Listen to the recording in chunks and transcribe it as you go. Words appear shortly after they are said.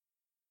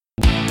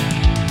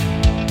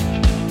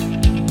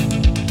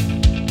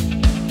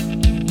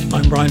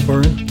Brian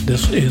Byrne.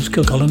 This is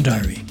Kilcullen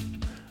Diary.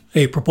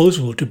 A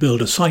proposal to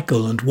build a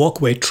cycle and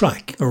walkway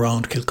track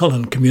around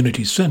Kilcullen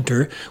Community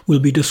Centre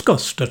will be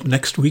discussed at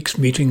next week's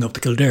meeting of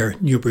the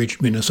Kildare-Newbridge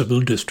Municipal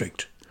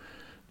District.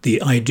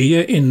 The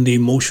idea in the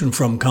motion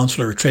from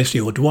Councillor Tracy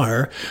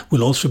O'Dwyer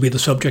will also be the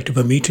subject of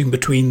a meeting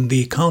between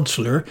the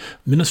Councillor,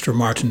 Minister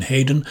Martin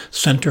Hayden,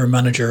 Centre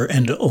Manager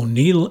Enda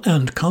O'Neill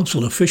and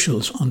Council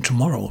officials on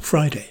tomorrow,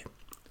 Friday.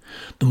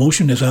 The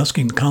motion is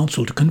asking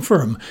Council to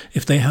confirm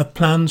if they have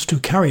plans to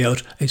carry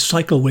out a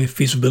cycleway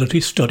feasibility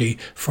study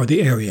for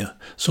the area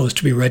so as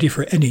to be ready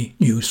for any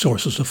new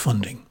sources of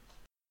funding.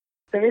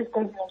 There is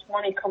going to be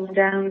money coming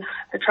down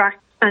the track,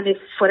 and if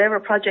whatever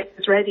project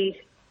is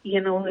ready,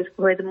 is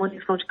where the money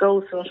is going to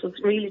go. So it was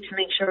really to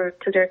make sure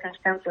Kildare County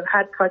Council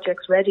had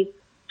projects ready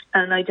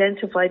and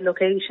identified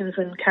locations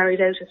and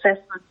carried out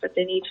assessments that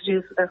they need to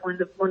do so that when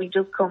the money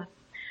does come,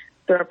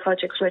 there are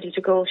projects ready to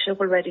go,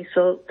 shovel ready.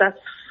 So that's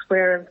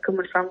where I'm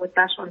coming from with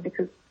that one,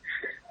 because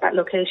that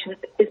location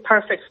is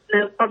perfect.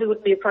 Now, it probably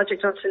wouldn't be a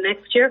project until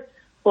next year,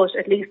 but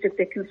at least if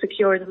they can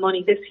secure the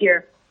money this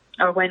year,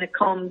 or when it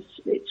comes,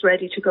 it's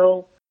ready to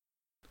go.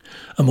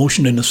 A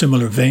motion in a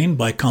similar vein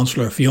by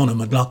Councillor Fiona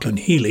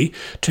McLaughlin-Healy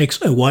takes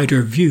a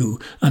wider view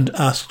and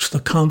asks the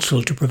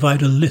Council to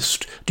provide a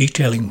list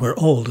detailing where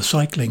all the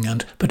cycling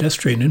and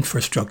pedestrian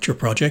infrastructure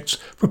projects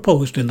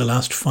proposed in the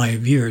last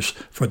 5 years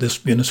for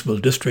this municipal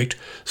district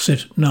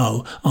sit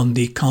now on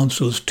the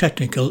Council's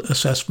Technical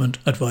Assessment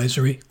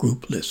Advisory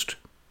Group list.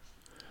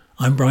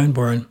 I'm Brian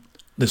Byrne.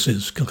 This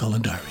is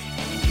Kilcullen Diary.